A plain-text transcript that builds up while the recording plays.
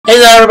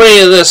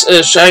everybody, this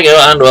is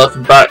Sega and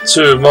welcome back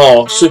to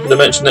more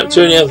Superdimension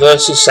Neptune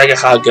versus Sega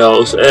Hard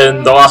Girls.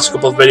 In the last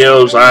couple of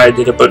videos I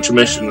did a bunch of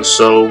missions,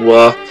 so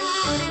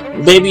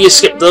maybe you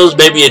skipped those,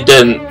 maybe you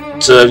didn't.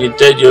 If you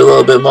did, you're a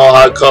little bit more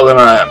hardcore than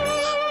I am.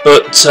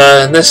 But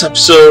in this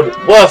episode,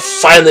 we're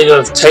finally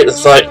going to take the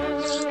fight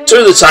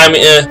to the time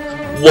meter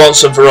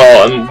once and for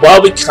all. And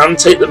while we can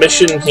take the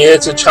mission here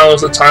to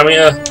challenge the time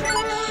meter,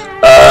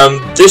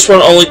 this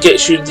one only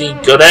gets you the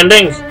good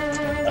ending.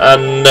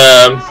 And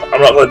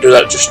I'm not going to do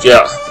that just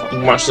yet.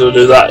 I'm actually going to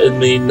do that in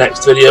the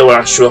next video when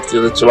I show off the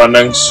other two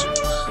endings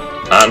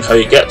and how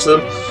you get to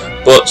them.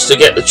 But to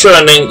get the true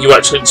ending, you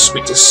actually need to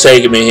speak to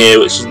Segami here,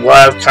 which is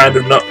why I've kind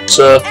of not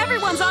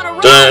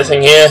done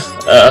anything here.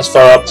 As for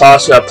our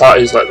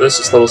party is like this,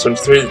 it's level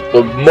 23.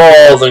 We're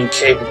more than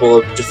capable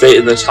of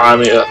defeating the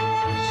time meter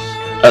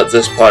at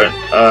this point.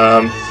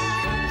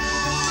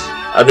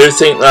 I do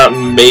think that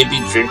maybe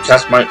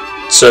Dreamcast might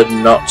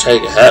not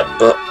take a hit,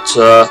 but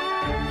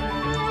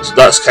so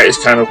that's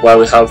kind of why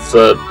we have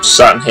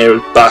Saturn here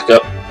as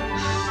backup.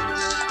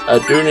 I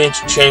do need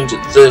to change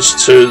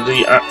this to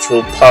the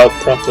actual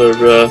proper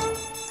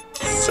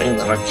thing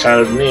that I kind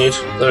of need.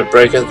 Limit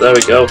breaker, there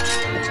we go.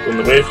 That's on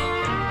the move.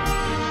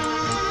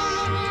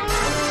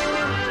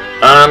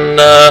 And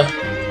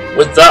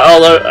with that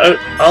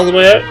all the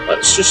way out,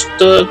 let's just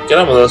get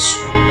on with this.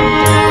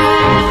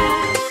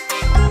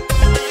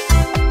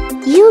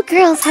 You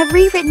girls have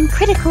rewritten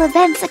critical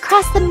events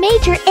across the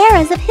major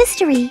eras of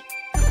history.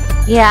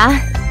 Yeah,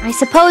 I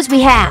suppose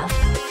we have.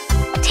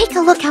 Take a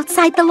look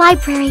outside the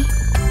library.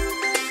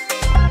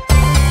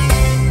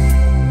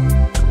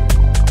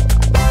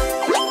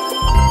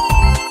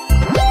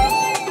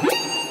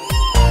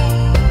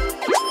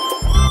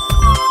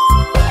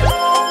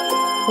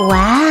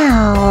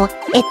 Wow,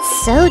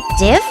 it's so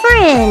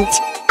different.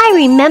 I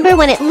remember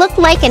when it looked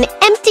like an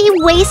empty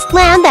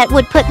wasteland that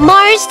would put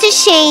Mars to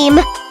shame.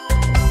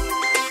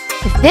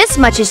 If this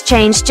much has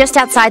changed just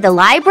outside the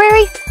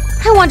library,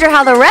 I wonder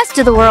how the rest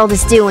of the world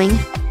is doing.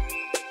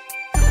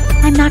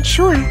 I'm not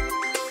sure.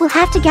 We'll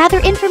have to gather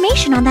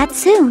information on that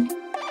soon.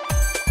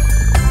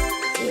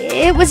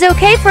 It was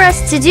okay for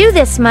us to do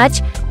this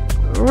much,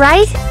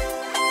 right?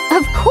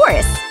 Of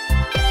course.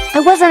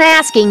 I wasn't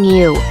asking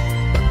you.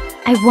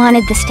 I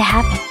wanted this to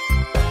happen.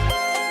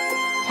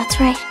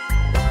 That's right.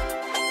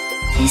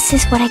 This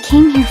is what I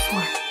came here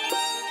for.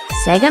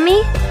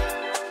 Segami?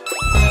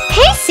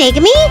 Hey,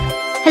 Segami!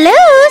 Hello,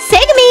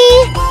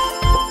 Segami!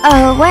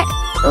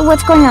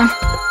 What's going on?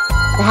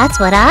 That's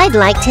what I'd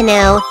like to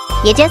know.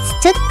 You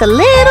just took a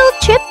little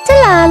trip to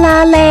La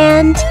La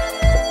Land.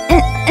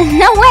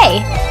 No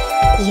way!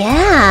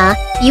 Yeah,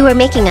 you were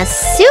making a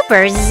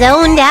super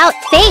zoned out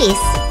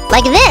face.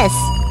 Like this.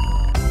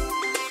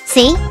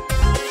 See?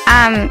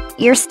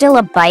 You're still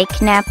a bike,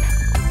 Nep.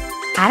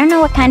 I don't know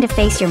what kind of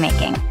face you're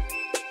making.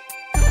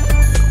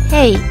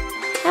 Hey,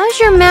 how's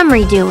your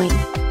memory doing?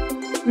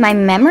 My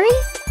memory?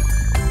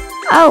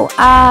 Oh,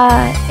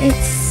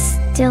 it's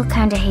still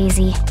kinda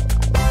hazy.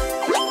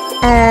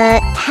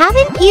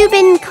 Haven't you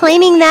been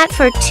claiming that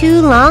for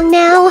too long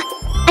now?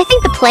 I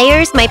think the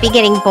players might be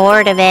getting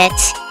bored of it.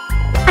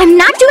 I'm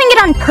not doing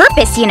it on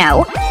purpose, you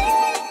know.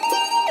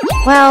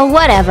 Well,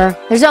 whatever.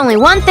 There's only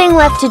one thing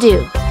left to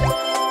do.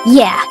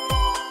 Yeah.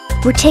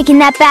 We're taking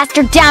that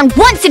bastard down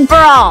once and for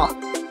all!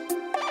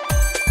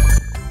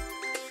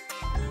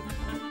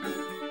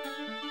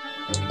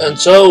 And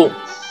so,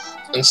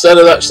 instead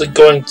of actually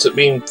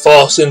being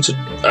forced into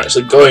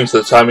actually going to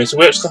the time meter,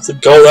 we actually have to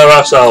go there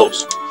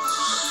ourselves.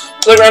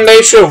 So the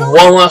Grandation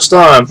one last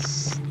time.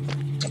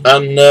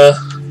 And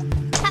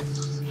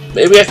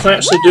maybe I can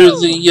actually do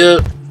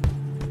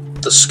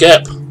the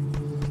skip,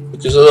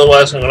 because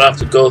otherwise I'm gonna have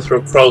to go through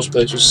a crawl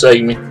space with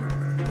Segami.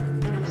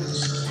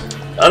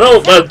 I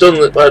know I've done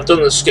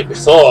the skip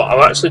before.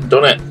 I've actually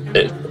done it.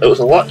 It was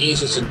a lot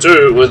easier to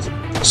do with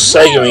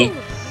Segami.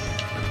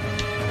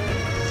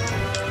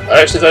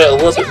 I actually got it a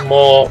little bit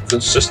more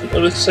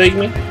consistently with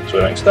Segami to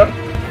an extent.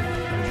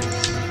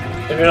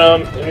 If you know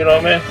what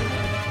I mean.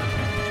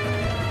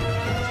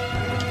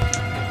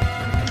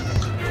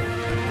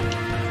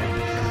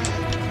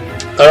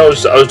 I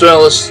was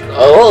doing this a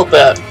little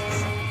bit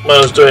when I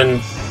was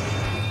going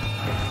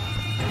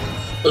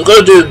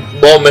to do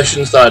more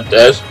missions than I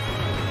did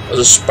as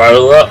a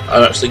spiraler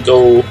and actually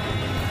go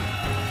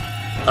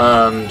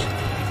and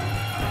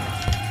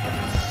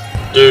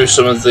do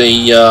some of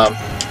the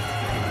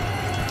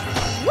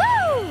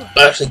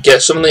actually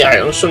get some of the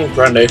items from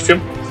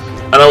Grandation,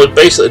 and I was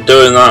basically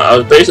doing that. I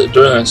was basically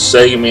doing a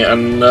Segami,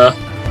 and I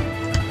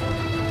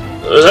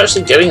was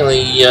actually getting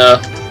the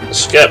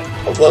skip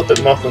a little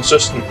bit more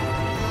consistent.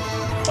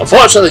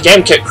 Unfortunately, the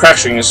game kept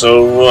crashing,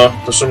 so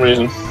for some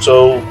reason.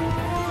 So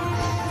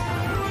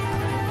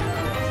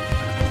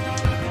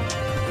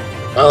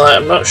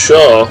I'm not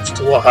sure as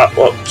to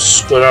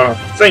what's going on. I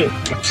think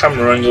my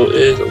camera angle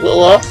is a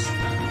little off.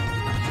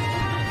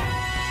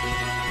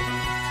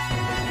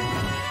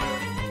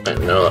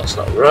 No, that's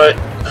not right.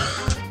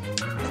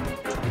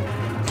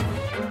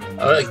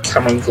 I think the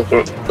camera angle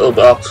looked a little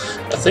bit off.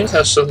 I think it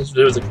has something to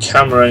do with the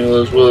camera angle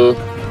as well.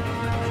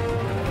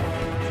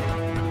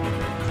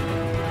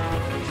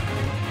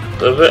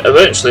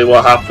 Eventually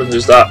what happens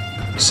is that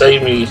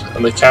Segami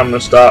and the camera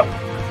start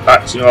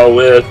acting all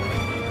weird.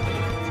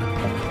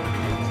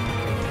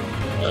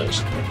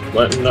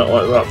 Not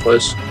like that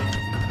place.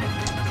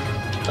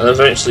 And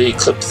eventually he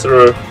clipped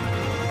through.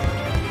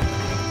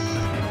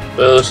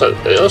 But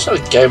it looks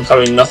like the game's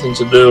having nothing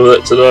to do with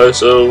it today,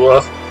 so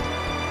I'm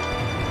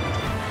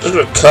just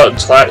gonna cut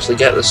until I actually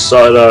get this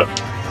side out.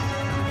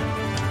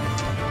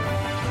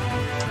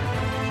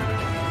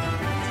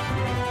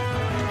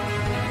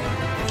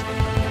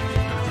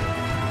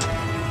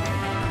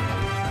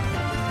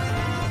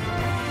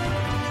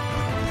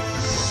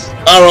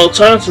 Or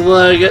alternatively,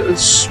 I get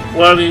this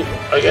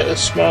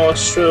smaller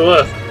straight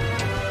away.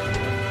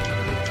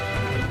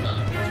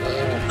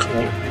 Come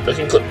on, I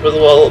can clip with the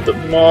wall a little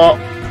bit more.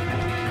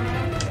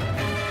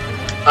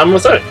 And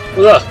with that.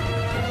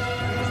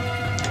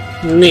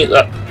 Neat,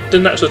 that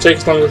didn't actually take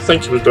as long as I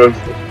think it was doing.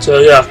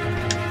 But yeah.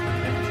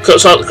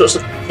 Cuts all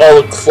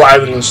the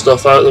climbing and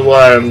stuff out of the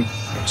way and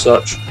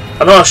such.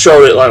 I know I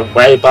showed it like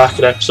way back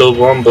in episode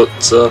 1, but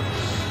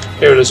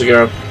here it is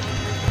again.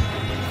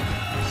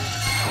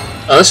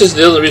 And this is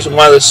the other reason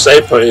why this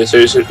save point is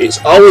here. It's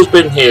always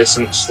been here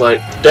since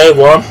like day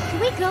 1. Can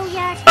we go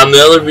yet? And the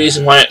other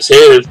reason why it's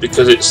here is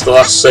because it's the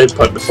last save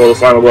point before the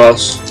final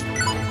boss.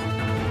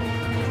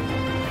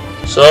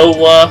 So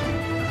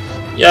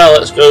yeah,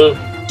 let's go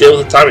deal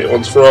with the timing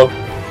once for all.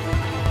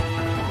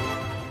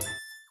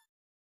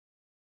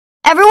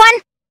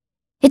 Everyone,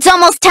 it's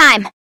almost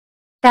time.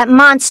 That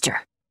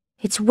monster.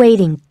 It's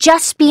waiting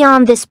just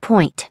beyond this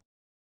point.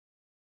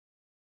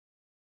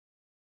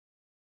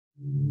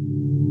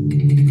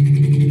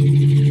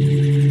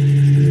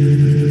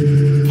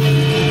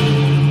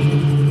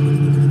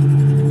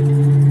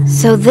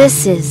 So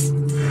this is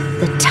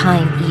the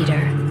Time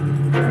Eater.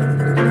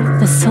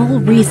 The sole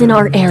reason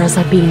our eras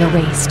are being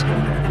erased.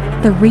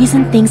 The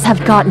reason things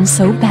have gotten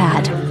so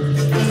bad.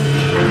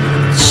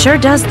 Sure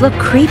does look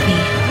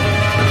creepy.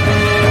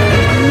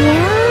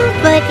 Yeah,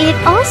 but it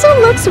also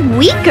looks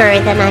weaker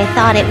than I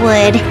thought it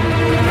would.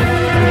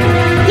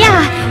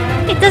 Yeah,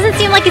 it doesn't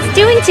seem like it's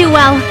doing too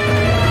well.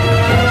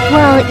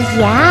 Well,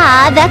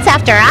 yeah, that's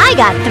after I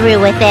got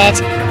through with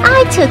it.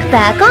 I took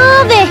back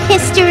all the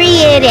history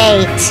it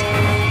ate.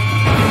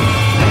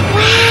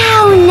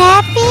 Wow,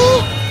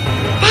 Neppy!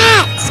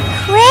 That's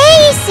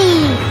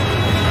crazy!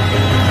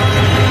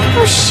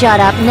 Oh, shut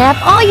up, Nep.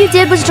 All you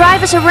did was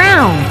drive us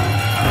around.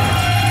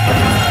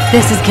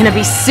 This is gonna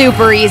be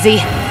super easy.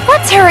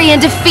 Let's hurry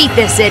and defeat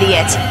this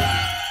idiot.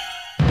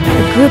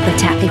 A group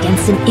attack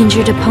against an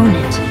injured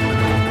opponent.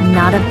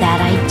 Not a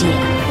bad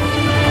idea.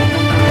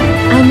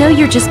 I know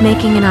you're just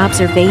making an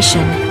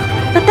observation,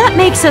 but that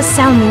makes us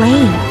sound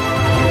lame.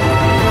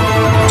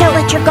 Don't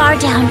let your guard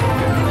down.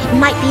 It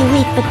might be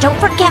weak, but don't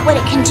forget what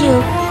it can do.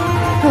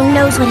 Who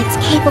knows what it's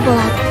capable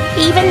of?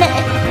 Even the...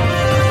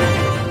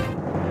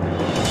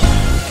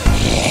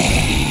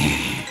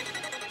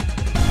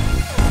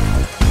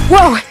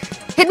 Whoa!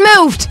 It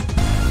moved!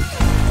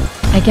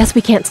 I guess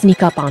we can't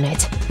sneak up on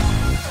it.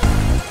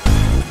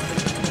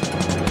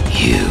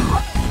 You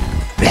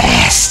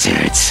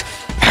bastards!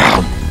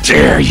 How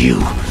dare you!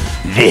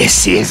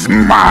 This is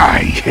my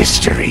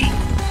history.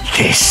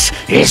 This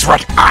is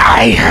what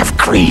I have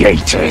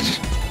created.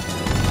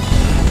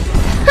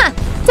 Huh,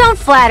 don't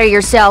flatter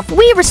yourself.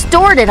 We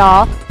restored it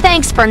all.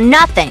 Thanks for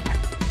nothing.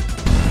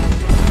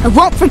 I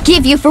won't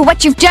forgive you for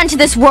what you've done to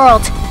this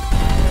world.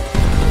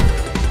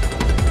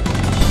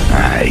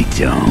 I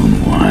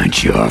don't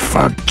want your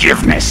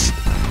forgiveness.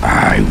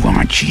 I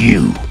want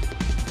you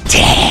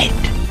dead.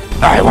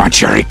 I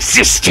want your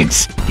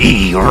existence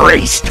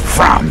erased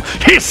from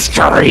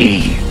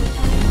history.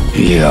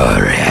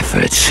 Your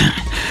efforts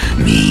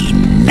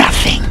mean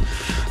nothing.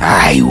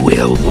 I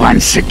will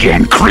once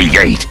again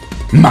create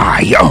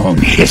my own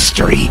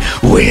history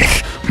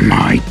with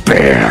my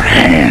bare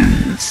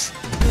hands.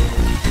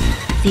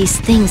 These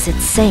things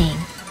it's saying,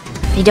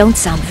 they don't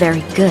sound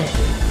very good.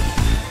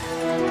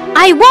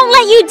 I won't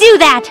let you do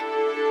that!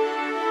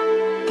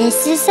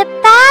 This is a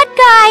bad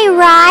guy,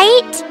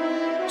 right?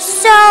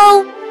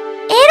 So,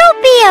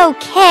 it'll be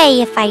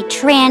okay if I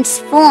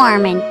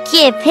transform and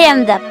give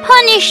him the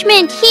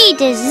punishment he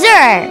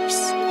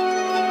deserves.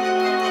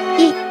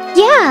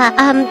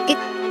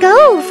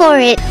 Go for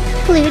it,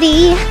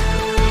 Flutie.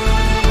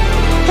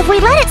 If we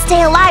let it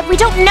stay alive, we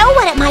don't know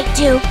what it might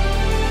do.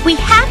 We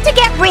have to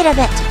get rid of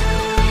it.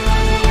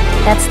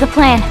 That's the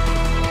plan.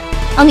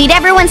 I'll need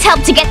everyone's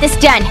help to get this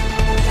done.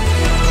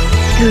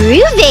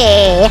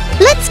 Groovy!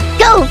 Let's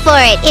go for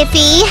it,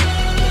 Iffy!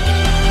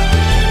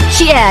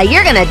 Yeah,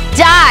 you're gonna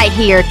die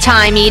here,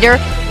 Time Eater.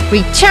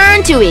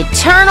 Return to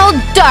eternal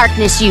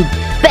darkness, you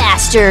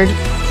bastard!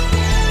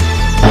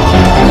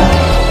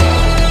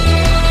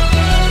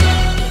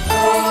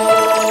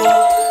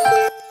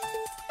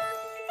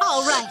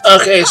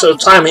 Okay, so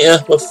Time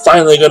Eater, we're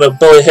finally gonna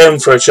bully him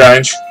for a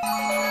change.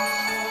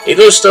 He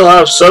does still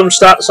have some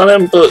stats on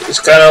him, but it's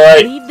kind of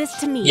like, Leave this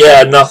to me.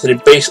 yeah, nothing.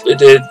 He basically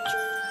did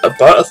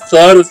about a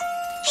third of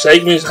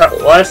Segami's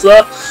life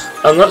there,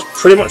 and that's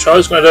pretty much all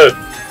he's going to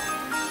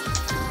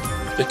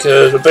do.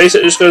 because we're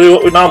basically just going to do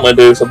what we normally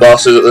do for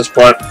bosses at this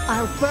point.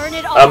 I'll burn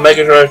it all. I'm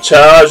making her a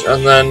charge,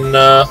 and then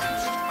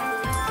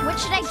What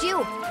should I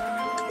do?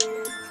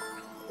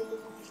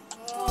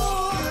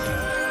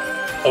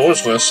 I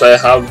was going to say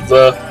have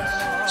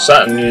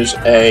Saturn use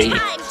Time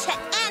to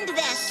end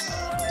this.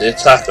 the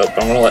attack up,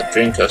 but I'm going to let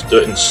Dreamcast do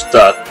it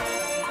instead.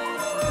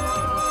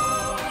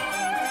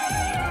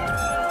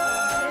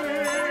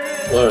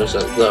 Where is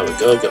it? There we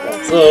go, get one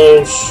of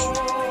those.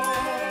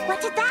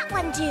 What did that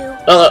one do?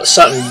 No, that's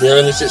Saturn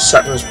really needs it.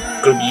 Saturn's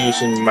going to be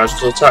using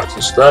magical attacks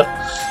instead.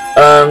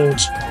 And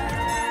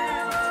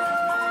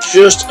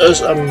just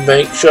as a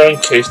make sure in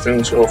case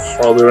things go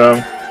horribly wrong.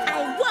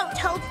 I won't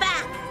hold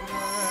back.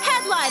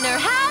 Headliner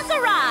has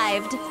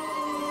arrived.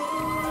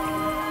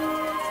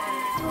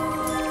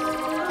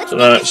 So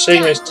now it's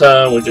Segami's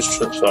turn, we just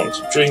transform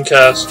to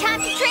Dreamcast.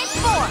 Time to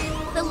transform.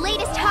 The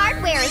latest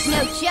hardware is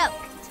no joke.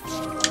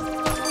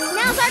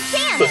 Now's our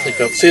chance. Quickly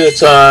go Fever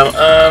Time,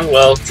 and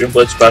well,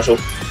 Dreamblade Special.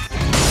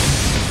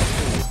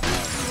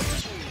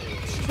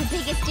 The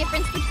biggest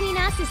difference between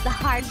us is the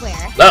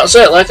hardware. That's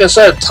it, like I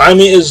said,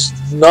 timing is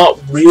not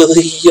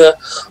really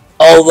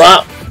all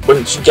that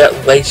once you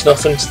get late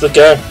enough into the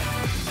game.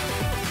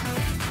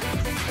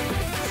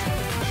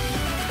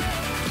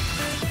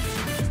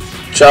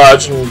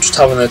 Charge and just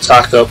having an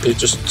attack up is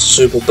just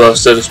super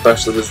busted,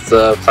 especially with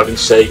having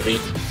Segami,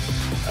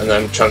 and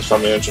then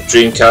transforming into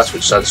Dreamcast,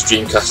 which adds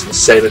Dreamcast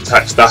insane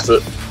attack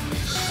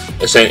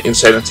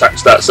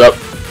stats up.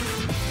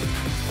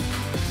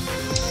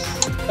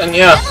 And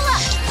yeah,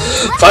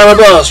 final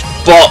boss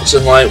bots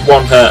in like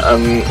one hit,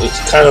 and it's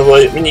kind of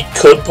like, I mean, you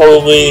could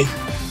probably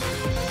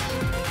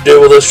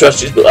do other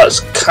strategies, but that's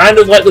kind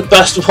of like the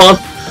best one.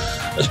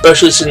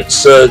 Especially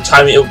since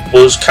timing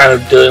was kind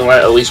of dealing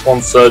like at least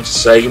 1/3 to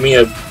Segami.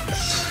 I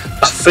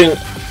think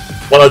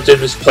when I did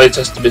this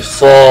playtest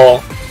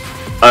before,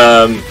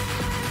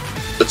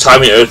 the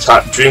timing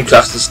attacked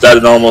Dreamcast instead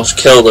and almost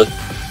killed it.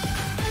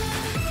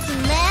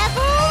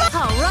 Level.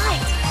 All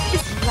right.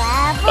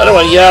 Level.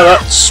 Anyway, yeah,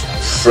 that's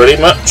pretty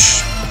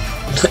much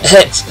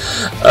it.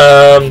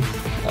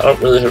 I don't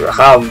really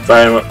have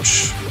very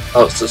much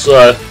else to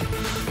say.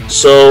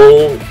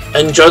 So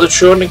enjoy the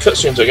training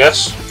cutscenes, I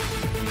guess.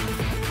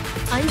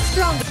 I'm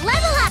strong.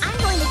 Level up. I'm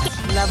going to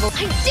get level.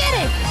 I did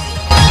it!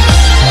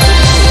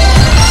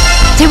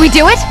 Did we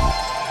do it?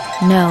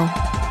 No,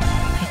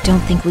 I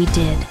don't think we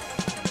did.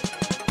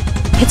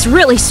 It's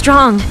really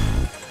strong.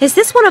 Is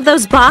this one of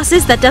those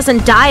bosses that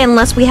doesn't die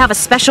unless we have a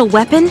special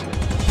weapon?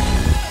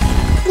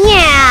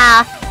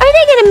 Yeah. Are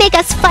they gonna make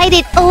us fight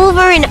it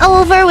over and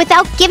over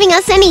without giving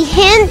us any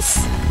hints?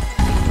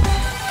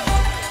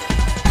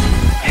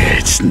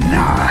 It's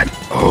not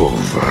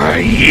over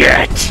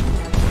yet.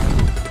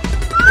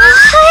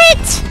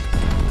 What?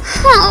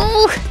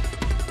 Oh.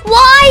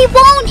 Why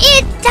won't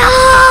it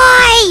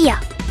die?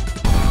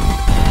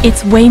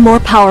 It's way more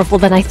powerful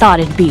than I thought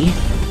it'd be.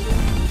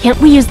 Can't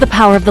we use the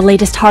power of the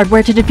latest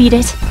hardware to defeat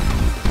it?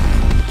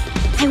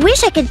 I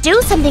wish I could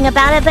do something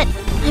about it, but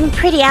I'm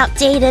pretty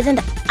outdated,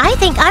 and I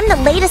think I'm the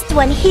latest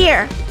one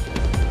here.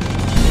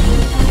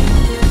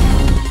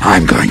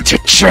 I'm going to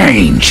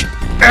change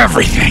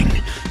everything,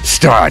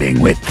 starting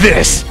with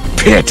this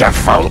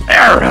pitiful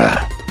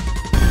era.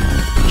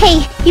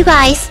 Hey, you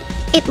guys.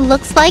 It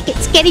looks like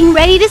it's getting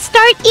ready to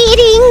start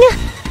eating.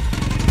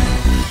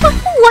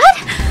 What?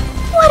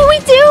 What do we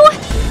do?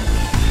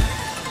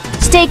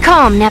 Stay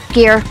calm,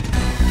 Nepgear.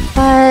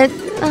 But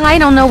I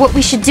don't know what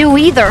we should do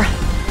either.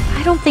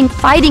 I don't think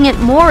fighting it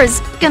more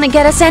is gonna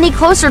get us any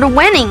closer to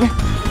winning.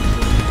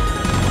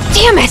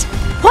 Damn it!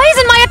 Why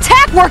isn't my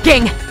attack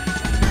working?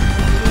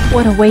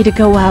 What a way to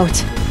go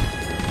out.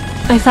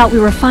 I thought we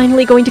were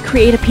finally going to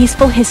create a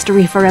peaceful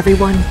history for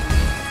everyone.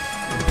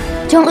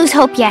 Don't lose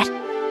hope yet.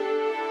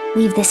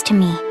 Leave this to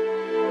me.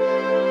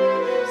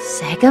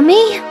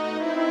 Segami?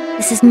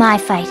 This is my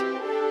fight.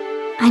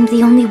 I'm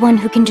the only one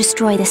who can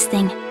destroy this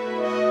thing.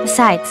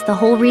 Besides, the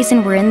whole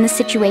reason we're in this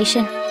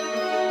situation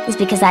is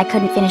because I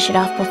couldn't finish it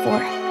off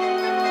before.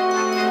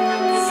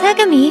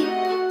 Segami,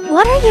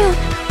 what are you...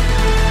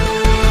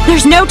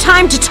 There's no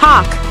time to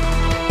talk!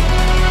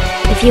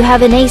 If you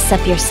have an ace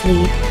up your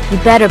sleeve, you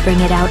better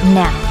bring it out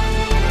now.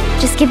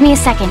 Just give me a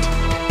second.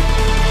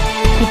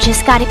 I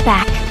just got it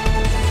back.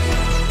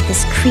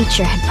 This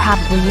creature had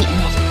probably eaten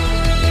it.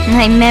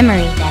 My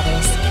memory, that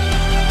is.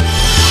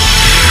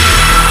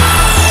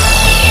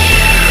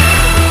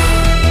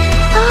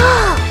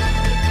 Oh!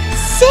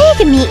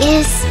 Segami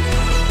is...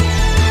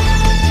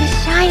 She's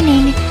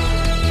shining.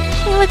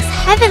 She looks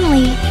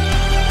heavenly.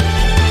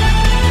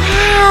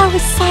 Wow,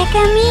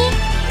 Segami?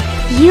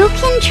 You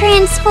can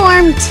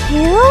transform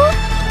too?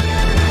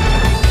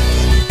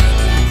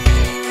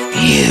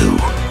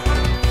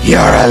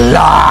 You're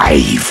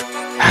alive!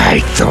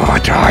 I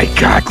thought I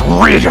got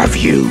rid of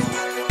you!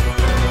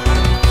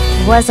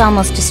 It was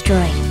almost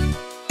destroyed.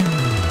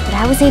 But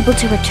I was able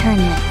to return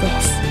like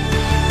this,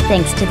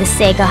 thanks to the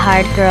Sega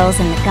Hard Girls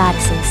and the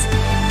goddesses.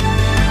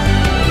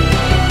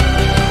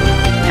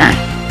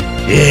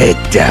 It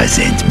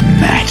doesn't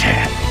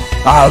matter.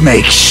 I'll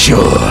make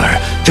sure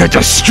to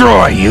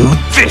destroy you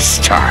this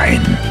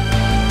time.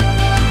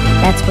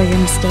 That's where you're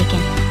mistaken.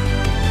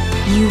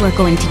 You are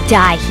going to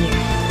die here.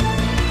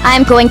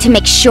 I'm going to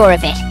make sure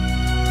of it.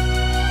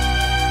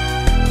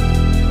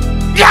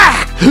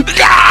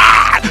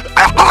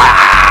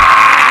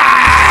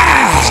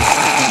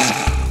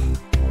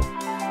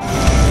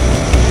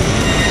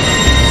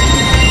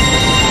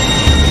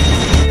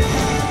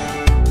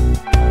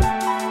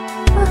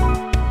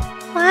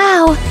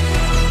 Wow.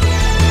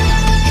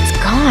 It's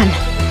gone.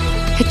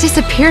 It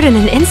disappeared in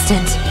an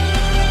instant.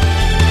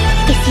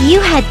 If you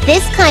had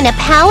this kind of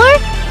power,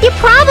 you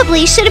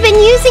probably should have been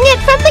using it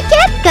from the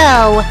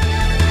get-go.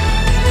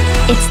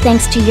 It's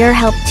thanks to your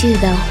help too,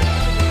 though.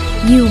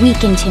 You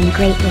weakened him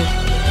greatly.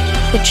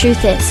 The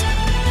truth is,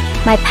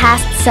 my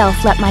past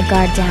self let my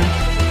guard down,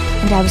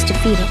 and I was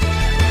defeated.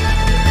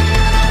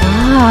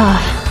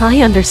 Ah,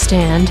 I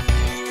understand.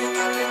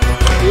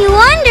 You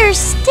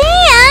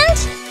understand?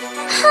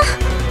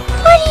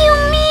 What do you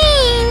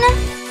mean?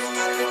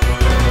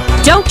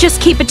 Don't just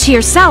keep it to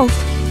yourself.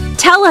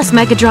 Tell us,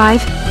 Mega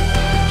Drive.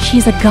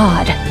 She's a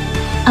god.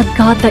 A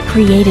god that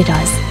created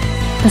us.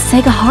 The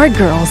Sega Hard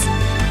Girls,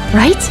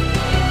 right?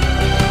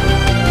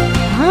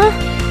 Huh?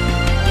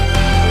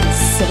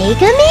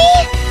 Segami?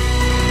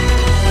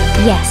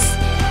 Yes,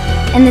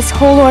 and this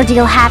whole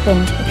ordeal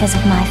happened because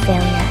of my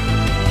failure.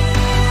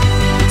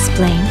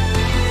 Explain.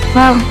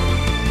 Well,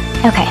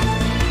 okay.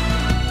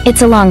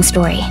 It's a long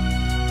story.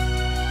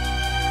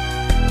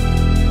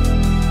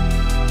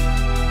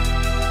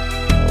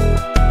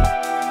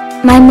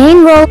 My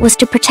main role was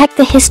to protect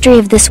the history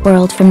of this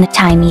world from the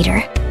Time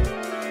Eater.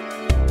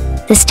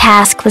 This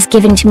task was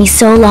given to me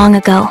so long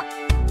ago,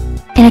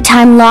 in a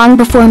time long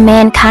before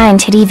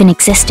mankind had even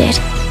existed.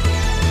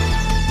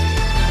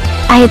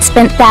 I had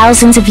spent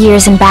thousands of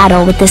years in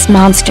battle with this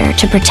monster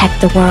to protect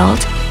the world.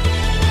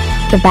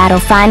 The battle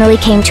finally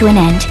came to an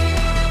end,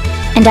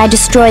 and I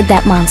destroyed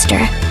that monster.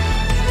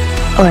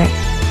 Or,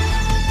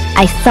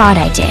 I thought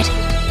I did.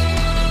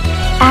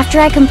 After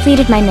I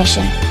completed my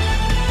mission,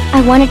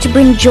 I wanted to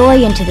bring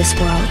joy into this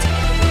world.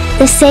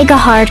 The Sega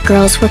Hard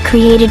Girls were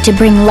created to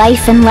bring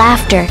life and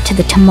laughter to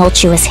the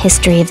tumultuous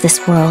history of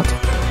this world.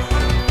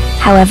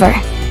 However,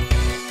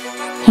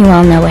 you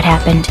all know what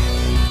happened.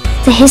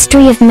 The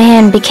history of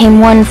man became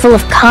one full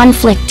of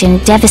conflict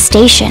and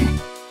devastation.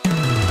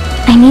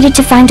 I needed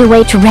to find a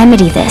way to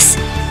remedy this.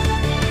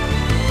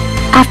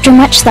 After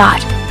much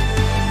thought,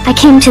 I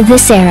came to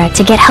this era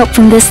to get help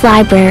from this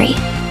library,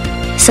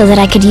 so that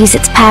I could use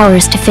its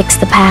powers to fix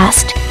the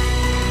past.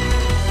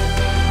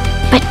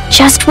 But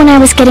just when I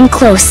was getting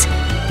close,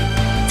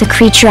 the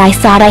creature I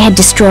thought I had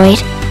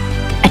destroyed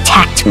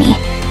attacked me.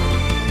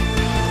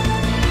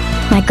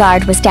 My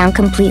guard was down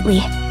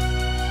completely.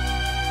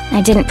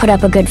 I didn't put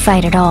up a good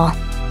fight at all.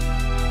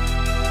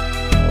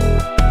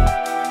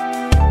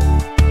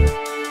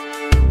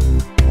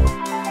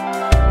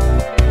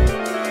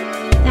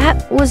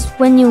 That was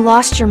when you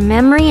lost your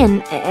memory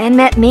and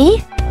met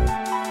me?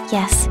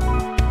 Yes.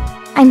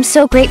 I'm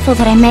so grateful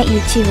that I met you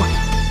too.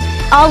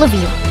 All of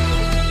you.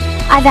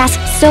 I've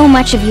asked so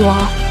much of you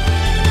all.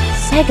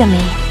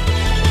 Segami.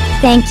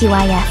 Thank you,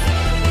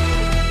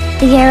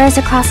 IF. The eras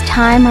across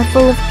time are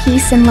full of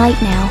peace and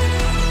light now.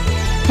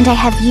 And I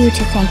have you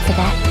to thank for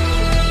that.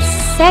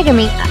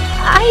 Segami,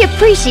 I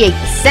appreciate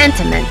the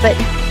sentiment, but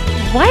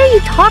why are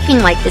you talking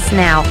like this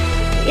now?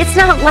 It's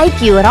not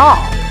like you at all.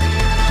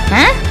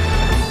 Huh?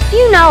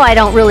 You know I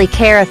don't really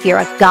care if you're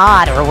a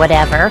god or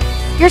whatever.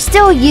 You're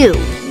still you.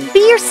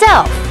 Be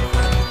yourself.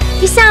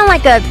 You sound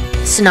like a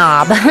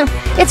snob.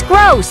 It's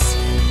gross.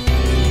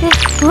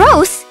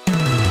 Gross?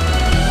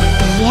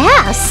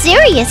 Yeah,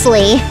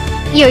 seriously.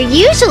 You're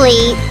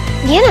usually,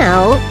 you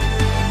know,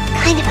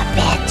 kind of a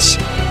bitch.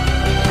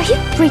 Are you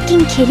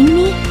freaking kidding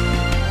me?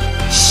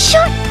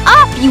 Shut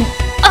up, you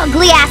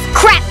ugly-ass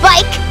crap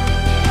bike!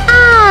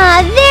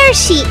 Ah, there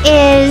she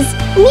is.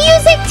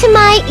 Music to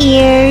my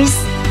ears.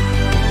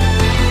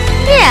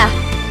 Yeah,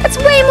 that's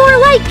way more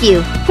like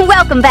you.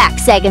 Welcome back,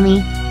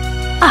 Segami.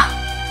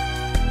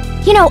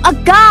 You know, a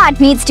god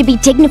needs to be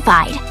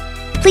dignified.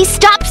 Please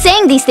stop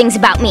saying these things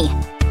about me.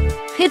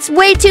 It's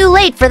way too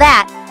late for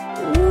that.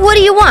 What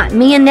do you want,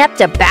 me and Nep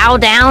to bow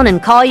down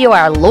and call you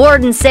our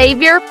Lord and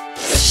Savior?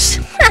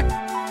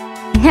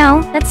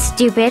 No, that's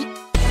stupid.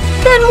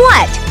 Then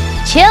what?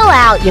 Chill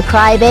out, you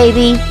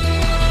crybaby.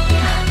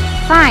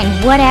 Fine,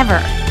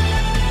 whatever.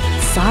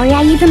 Sorry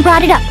I even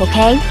brought it up,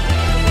 okay?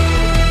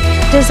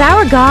 Does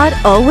our god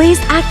always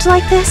act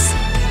like this?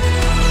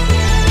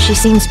 She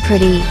seems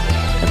pretty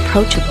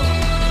approachable.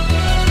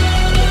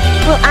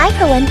 Well, I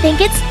for one think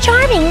it's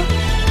charming.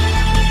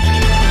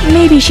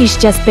 Maybe she's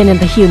just been in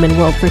the human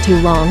world for too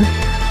long.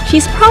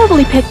 She's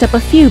probably picked up a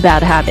few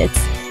bad habits.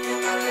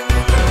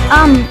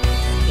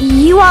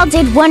 You all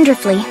did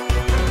wonderfully.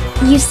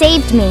 You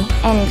saved me,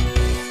 and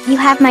you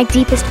have my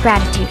deepest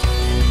gratitude.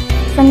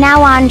 From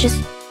now on,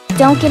 just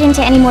don't get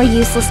into any more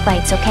useless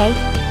fights, okay?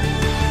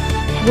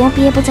 I won't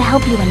be able to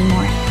help you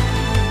anymore.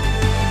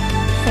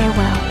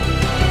 Farewell.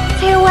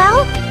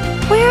 Farewell?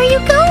 Where are you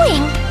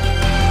going?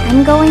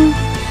 I'm going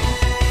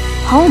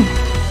home.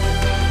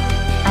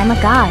 I'm a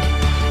god.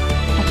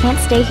 I can't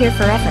stay here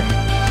forever.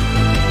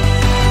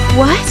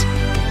 What?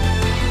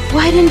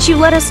 Why didn't you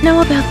let us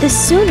know about this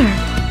sooner?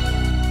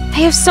 I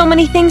have so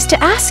many things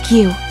to ask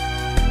you.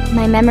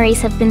 My memories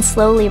have been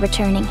slowly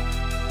returning.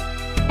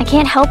 I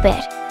can't help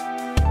it.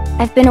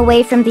 I've been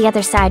away from the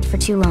other side for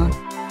too long.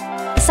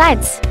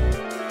 Besides,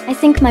 I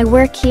think my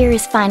work here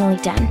is finally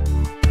done.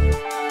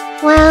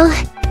 Well,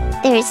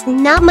 there's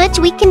not much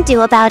we can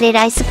do about it,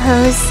 I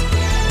suppose.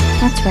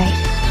 That's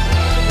right.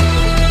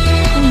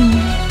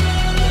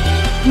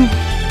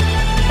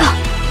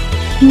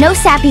 Oh, no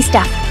sappy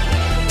stuff.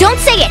 Don't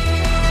say it!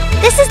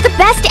 This is the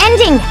best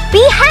ending!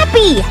 Be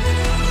happy!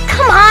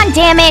 Come on,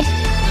 damn it!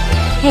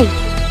 Hey,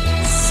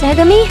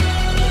 Segami?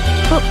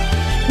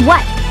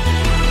 What?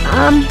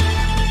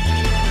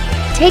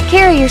 Take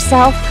care of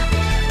yourself.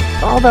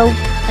 Although,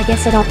 I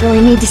guess I don't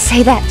really need to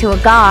say that to a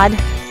god.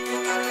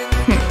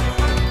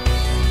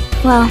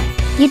 Well,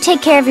 you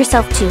take care of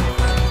yourself too.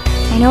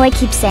 I know I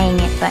keep saying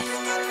it, but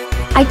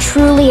I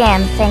truly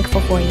am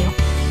thankful for you.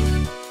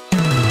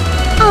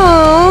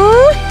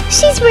 Oh,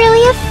 she's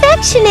really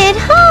affectionate,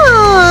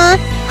 huh?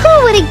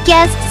 Who would have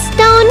guessed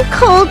Stone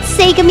Cold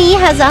Segami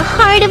has a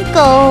heart of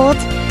gold?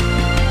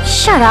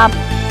 Shut up,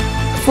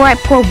 before I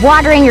pour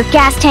water in your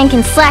gas tank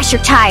and slash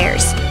your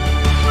tires.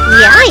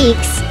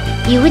 Yikes!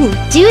 You wouldn't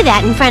do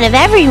that in front of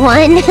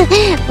everyone,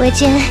 would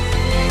you?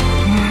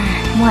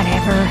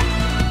 Whatever.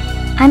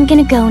 I'm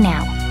gonna go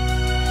now.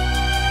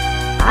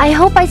 I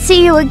hope I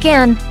see you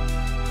again.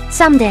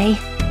 Someday.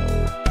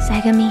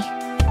 Segami.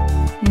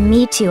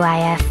 Me too,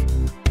 IF.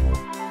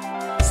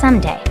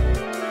 Someday.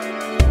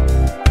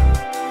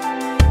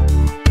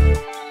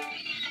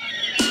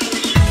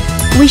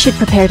 We should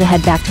prepare to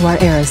head back to our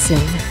era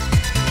soon.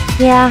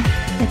 Yeah,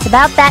 it's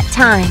about that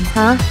time,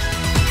 huh?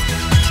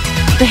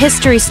 The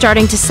history's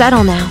starting to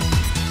settle now,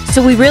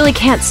 so we really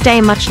can't stay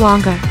much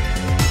longer.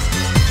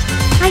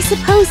 I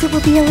suppose it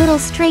will be a little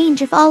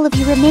strange if all of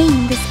you remain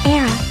in this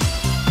era,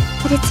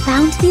 but it's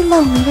bound to be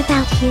lonely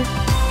without you.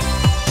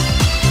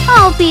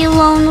 I'll be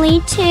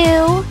lonely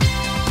too.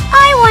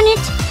 I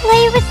wanted to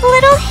play with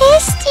little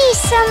Histy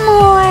some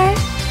more.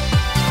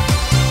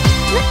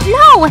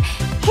 No!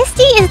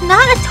 Histy is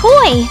not a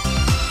toy!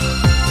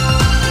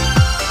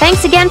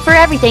 Thanks again for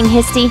everything,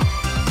 Histy.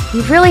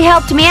 You've really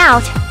helped me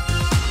out.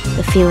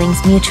 The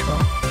feeling's mutual.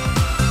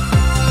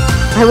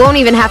 I won't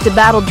even have to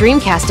battle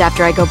Dreamcast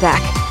after I go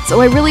back, so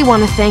I really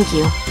want to thank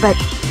you, but...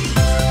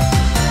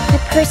 The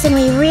person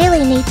we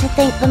really need to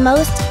thank the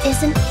most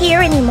isn't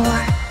here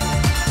anymore.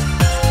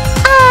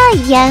 Ah,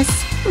 yes.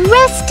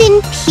 Rest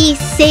in peace,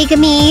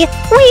 Segami.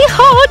 We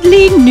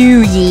hardly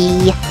knew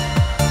ye.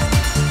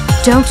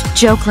 Don't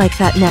joke like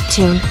that,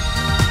 Neptune.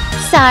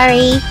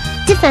 Sorry.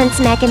 Defense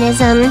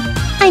mechanism.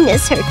 I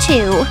miss her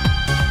too.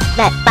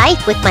 That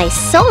bike with my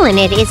soul in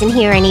it isn't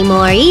here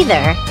anymore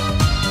either.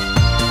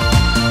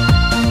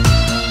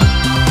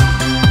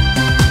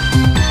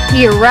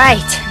 You're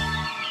right.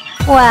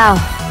 Wow,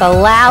 the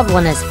loud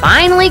one is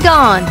finally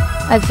gone.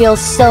 I feel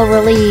so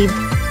relieved.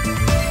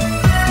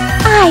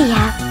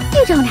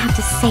 You don't have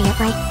to say it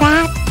like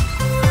that.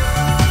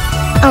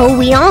 Oh,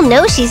 we all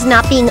know she's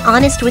not being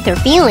honest with her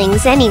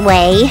feelings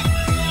anyway.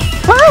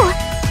 Whoa!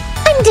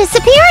 I'm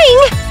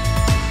disappearing!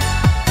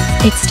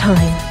 It's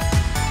time.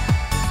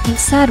 I'm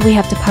sad we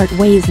have to part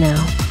ways now.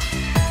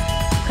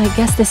 I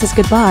guess this is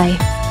goodbye.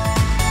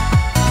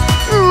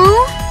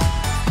 Aw,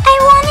 I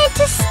wanted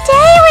to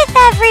stay with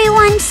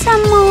everyone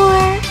some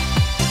more.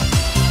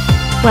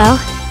 Well,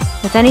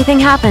 if anything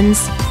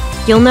happens,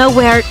 you'll know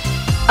where,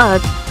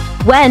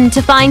 when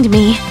to find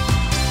me.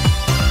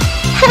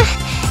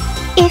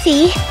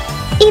 Iffy,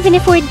 even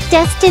if we're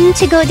destined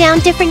to go down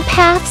different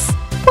paths,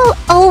 we'll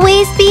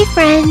always be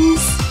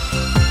friends.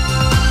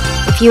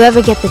 If you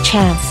ever get the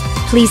chance,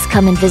 please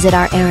come and visit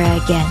our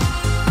era again.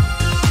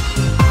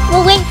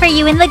 We'll wait for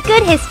you in the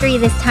good history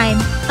this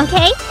time,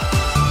 okay?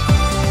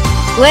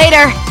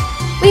 Later.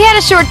 We had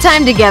a short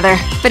time together,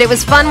 but it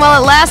was fun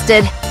while it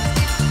lasted.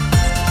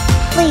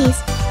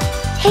 Please,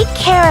 take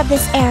care of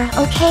this era,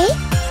 okay?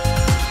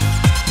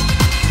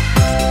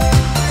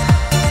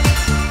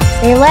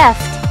 They left.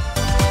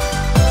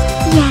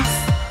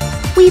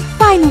 Yes, we've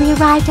finally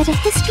arrived at a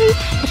history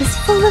that is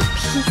full of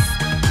peace.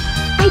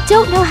 I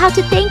don't know how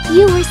to thank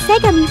you or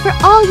Segami for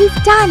all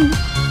you've done.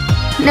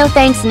 No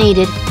thanks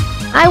needed.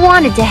 I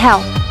wanted to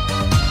help.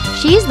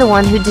 She's the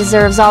one who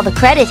deserves all the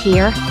credit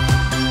here.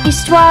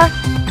 Histoire,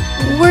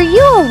 were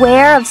you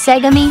aware of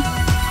Segami?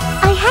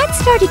 I had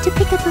started to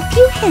pick up a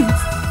few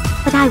hints,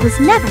 but I was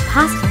never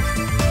positive.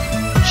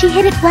 She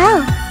hid it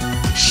well.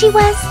 She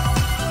was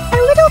a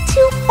little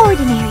too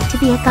ordinary to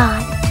be a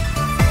god.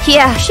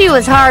 Yeah, she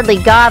was hardly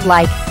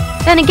godlike.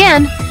 Then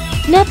again,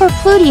 Nep or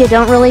Plutia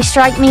don't really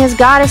strike me as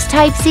goddess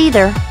types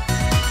either.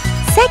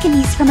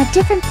 Segami's from a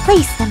different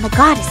place than the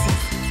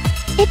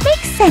goddesses. It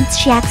makes sense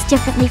she acts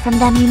differently from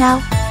them, you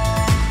know.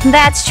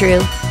 That's true.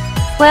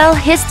 Well,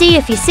 Histy,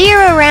 if you see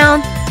her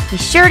around, be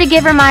sure to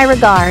give her my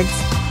regards.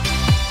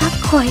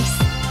 Of course.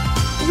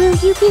 Will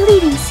you be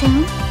leaving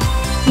soon?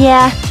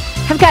 Yeah,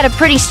 I've got a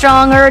pretty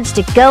strong urge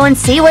to go and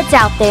see what's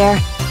out there.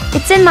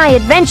 It's in my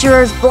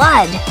adventurer's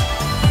blood.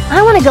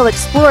 I want to go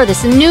explore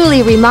this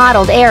newly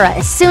remodeled era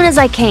as soon as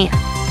I can.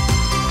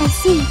 I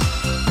see.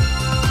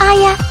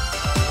 Aya,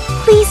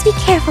 please be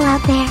careful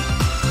out there.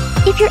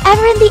 If you're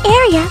ever in the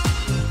area,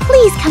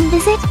 please come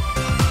visit.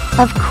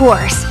 Of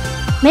course.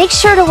 Make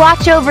sure to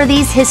watch over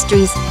these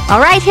histories. All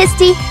right,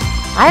 Histy?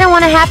 I don't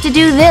want to have to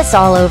do this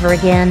all over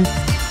again.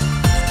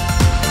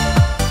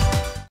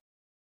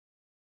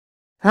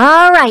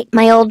 All right,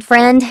 my old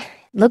friend.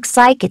 Looks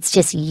like it's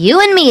just you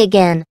and me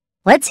again.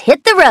 Let's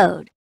hit the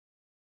road.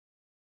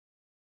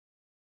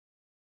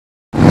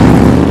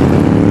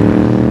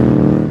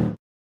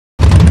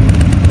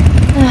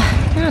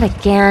 Not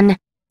again.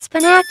 It's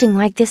been acting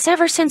like this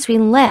ever since we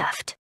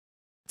left.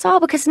 It's all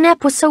because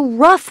Nep was so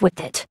rough with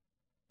it.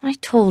 I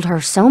told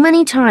her so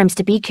many times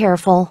to be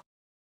careful.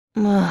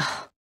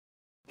 Ugh.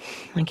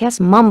 I guess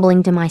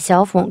mumbling to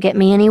myself won't get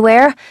me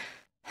anywhere.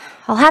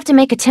 I'll have to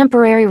make a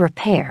temporary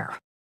repair.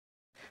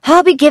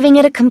 I'll be giving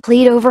it a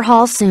complete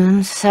overhaul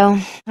soon, so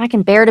I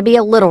can bear to be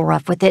a little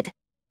rough with it.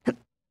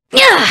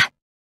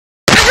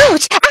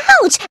 Ouch!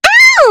 Ouch!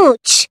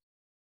 Ouch!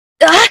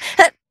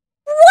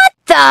 What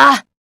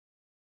the?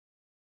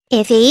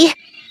 Iffy,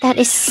 that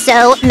is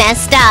so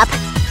messed up.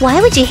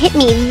 Why would you hit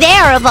me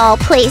there of all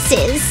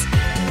places?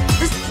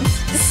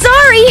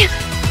 Sorry!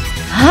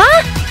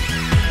 Huh?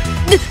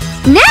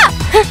 Nep!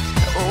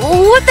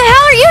 What the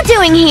hell are you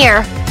doing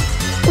here?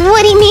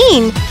 What do you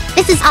mean?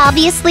 This is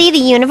obviously the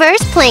universe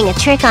playing a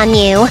trick on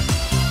you.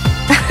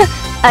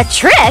 A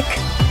trick?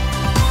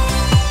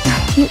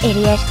 You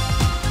idiot.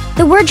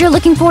 The word you're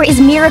looking for is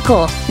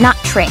miracle, not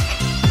trick.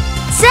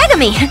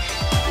 Segami!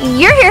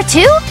 You're here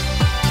too?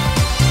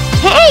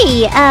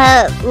 Hey,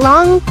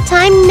 long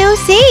time no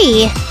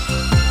see.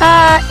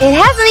 It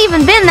hasn't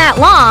even been that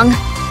long.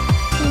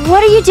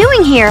 What are you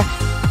doing here?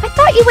 I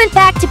thought you went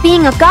back to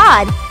being a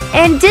god.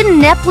 And didn't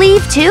Nep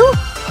leave too?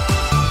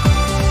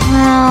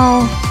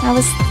 Well, I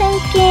was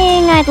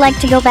thinking I'd like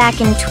to go back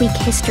and tweak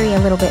history a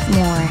little bit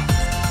more.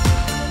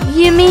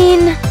 You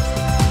mean...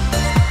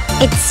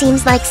 It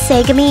seems like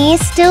Segami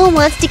still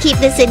wants to keep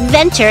this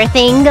adventure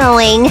thing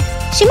going.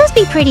 She must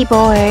be pretty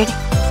bored.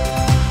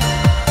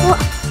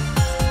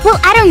 Well,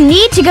 I don't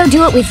need to go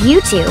do it with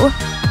you two.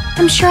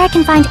 I'm sure I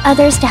can find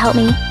others to help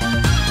me.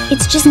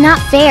 It's just not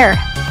fair.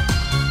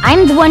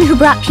 I'm the one who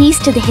brought peace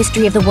to the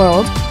history of the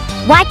world.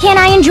 Why can't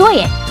I enjoy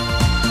it?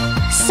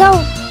 So,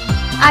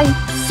 I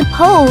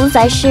suppose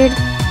I should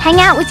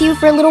hang out with you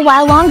for a little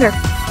while longer.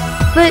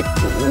 But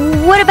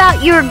what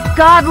about your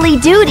godly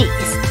duties?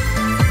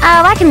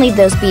 Oh, I can leave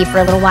those be for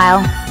a little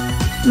while.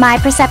 My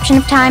perception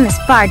of time is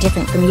far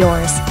different from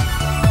yours.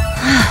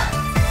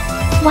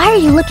 Why are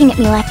you looking at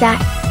me like that?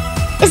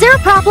 Is there a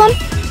problem?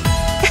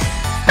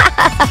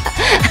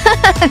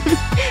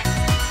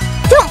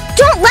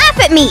 Don't laugh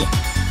at me!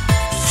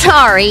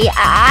 Sorry,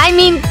 I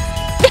mean...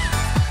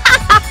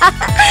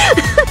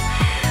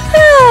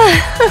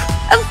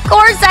 Of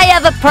course I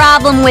have a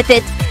problem with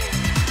it.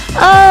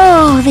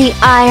 Oh, the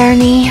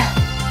irony.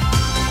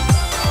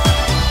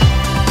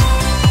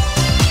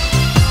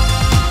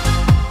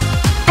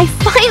 I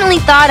finally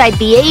thought I'd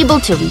be able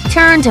to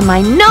return to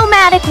my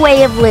nomadic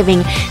way of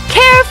living,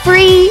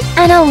 carefree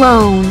and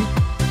alone.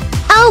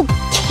 Oh,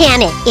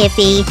 can it,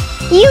 Iffy?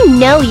 You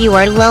know you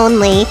are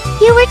lonely.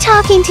 You were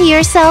talking to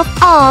yourself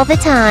all the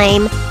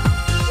time.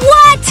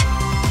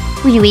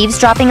 What? Were you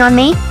eavesdropping on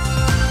me?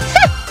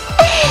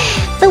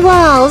 The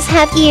walls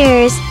have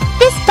ears.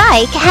 This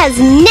bike has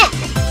neck.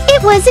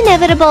 It was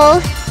inevitable.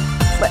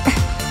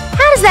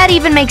 How does that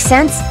even make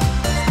sense?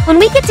 When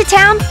we get to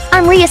town,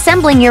 I'm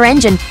reassembling your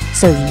engine,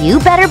 so you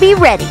better be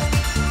ready.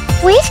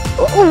 Wait,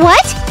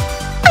 what?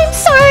 I'm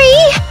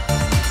sorry.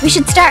 We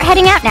should start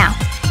heading out now.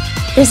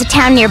 There's a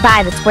town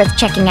nearby that's worth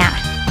checking out.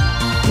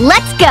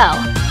 Let's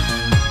go!